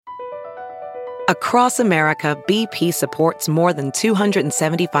Across America, BP supports more than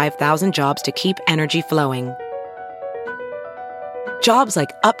 275,000 jobs to keep energy flowing. Jobs like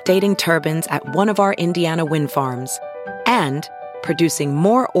updating turbines at one of our Indiana wind farms and producing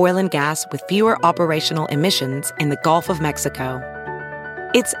more oil and gas with fewer operational emissions in the Gulf of Mexico.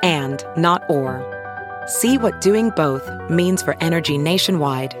 It's and, not or. See what doing both means for energy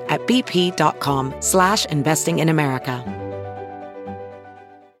nationwide at bp.com/investing in America.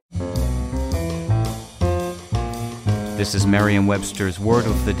 This is Merriam-Webster's Word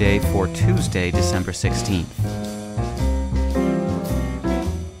of the Day for Tuesday, December 16th.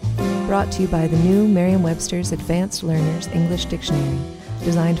 Brought to you by the new Merriam-Webster's Advanced Learners English Dictionary,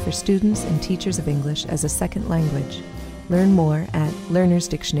 designed for students and teachers of English as a second language. Learn more at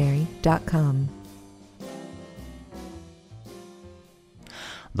learnersdictionary.com.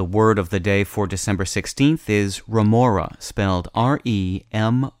 The word of the day for December 16th is remora, spelled R-E-M-O-R-A.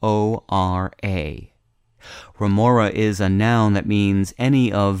 Remora is a noun that means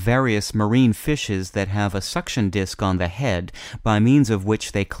any of various marine fishes that have a suction disc on the head by means of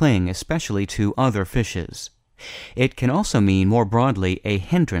which they cling, especially to other fishes. It can also mean, more broadly, a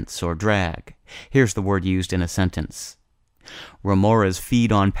hindrance or drag. Here's the word used in a sentence. Remoras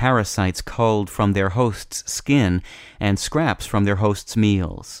feed on parasites culled from their host's skin and scraps from their host's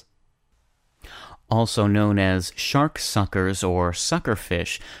meals. Also known as shark suckers or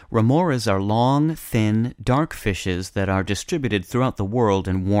suckerfish, remoras are long, thin, dark fishes that are distributed throughout the world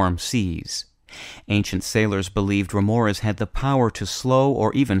in warm seas. Ancient sailors believed remoras had the power to slow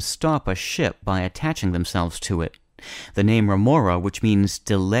or even stop a ship by attaching themselves to it. The name remora, which means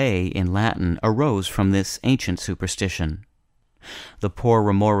delay in Latin, arose from this ancient superstition. The poor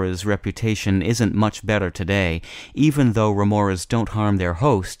remora's reputation isn't much better today. Even though remoras don't harm their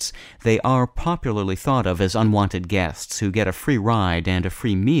hosts, they are popularly thought of as unwanted guests who get a free ride and a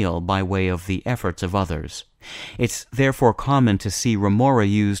free meal by way of the efforts of others. It's therefore common to see remora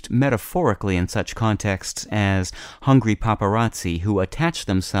used metaphorically in such contexts as hungry paparazzi who attach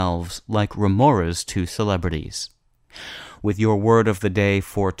themselves like remoras to celebrities. With your word of the day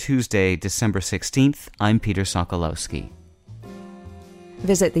for Tuesday, December 16th, I'm Peter Sokolowski.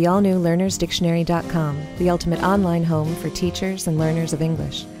 Visit the all-new learnersdictionary.com, the ultimate online home for teachers and learners of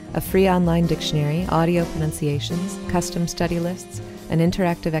English. A free online dictionary, audio pronunciations, custom study lists, and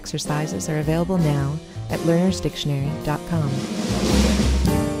interactive exercises are available now at learnersdictionary.com.